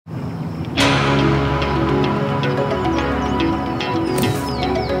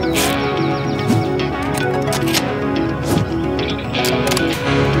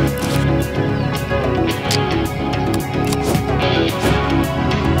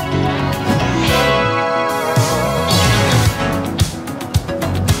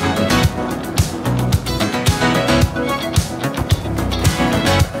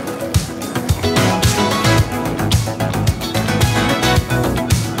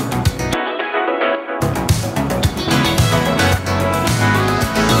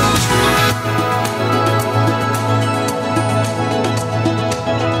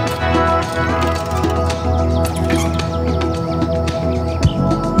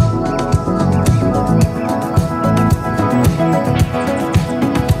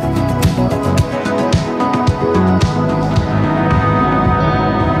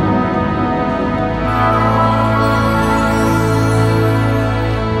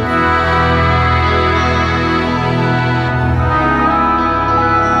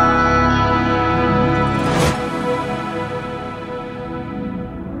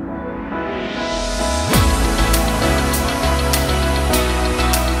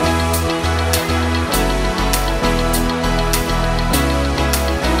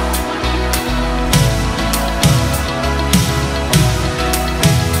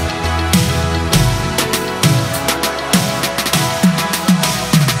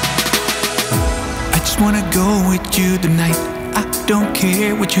wanna go with you tonight. I don't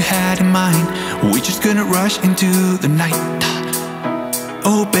care what you had in mind. We're just gonna rush into the night.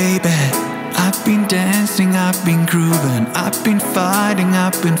 Oh baby, I've been dancing, I've been grooving, I've been fighting,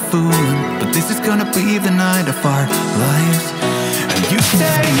 I've been fooling, but this is gonna be the night of our lives. And you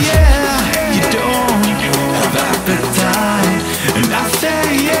say yeah, you don't have appetite, and I say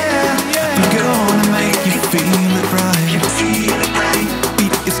yeah, I'm gonna make you feel it right.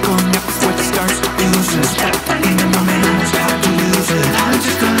 Beat is going up before it starts to lose. Step in the moment, I'm about to lose it. I'm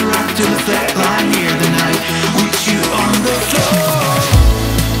just gonna rock to the flatline here tonight, with you on the floor.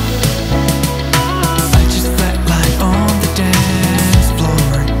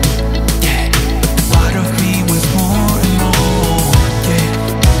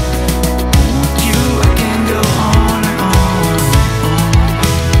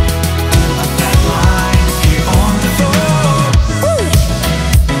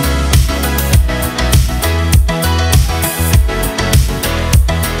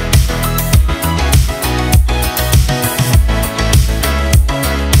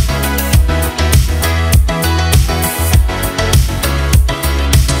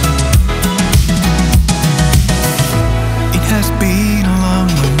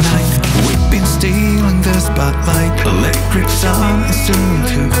 Electric sun is soon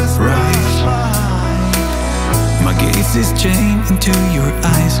to rise. My gaze is chained into your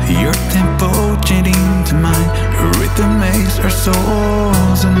eyes, your tempo changing to mine. Rhythm makes our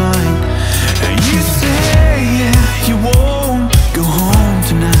souls align. And you say yeah, you won't go home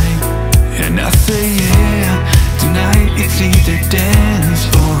tonight, and I say yeah, tonight it's either dance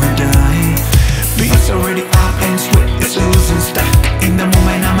or die. Beats already out and sweat is oozing. Stuck in the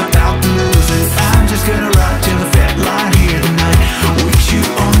moment, I'm about to lose it. I'm just gonna rock till the fat line here tonight, with you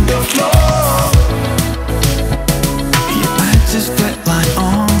on the floor. Yeah, I just flatline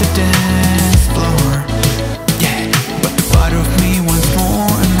on the dance floor. Yeah, but the part of me wants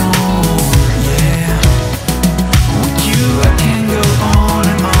more and more. Yeah, with you I can go on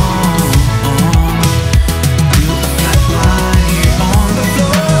and on. Till the flat line here on the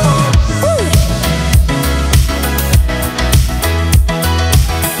floor.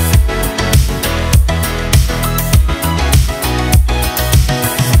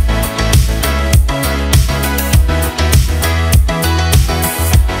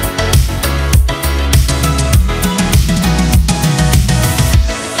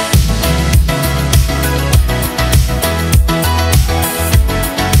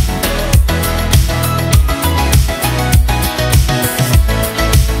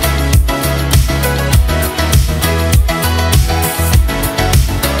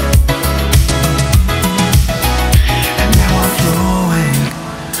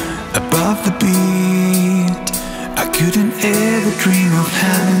 The beat, I couldn't ever dream of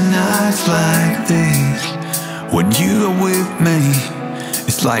having nights like this. When you are with me,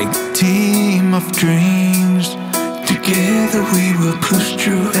 it's like a team of dreams. Together we will push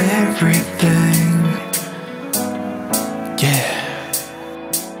through everything. Yeah.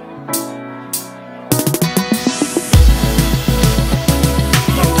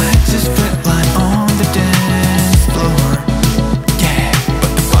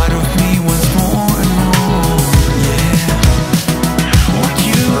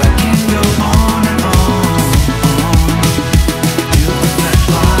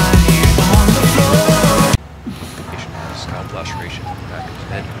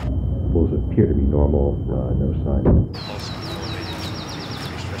 Pulls appear to be normal, no sign.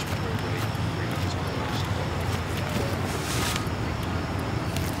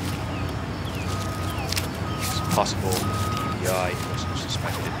 It's possible DVI, also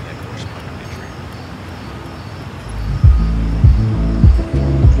suspected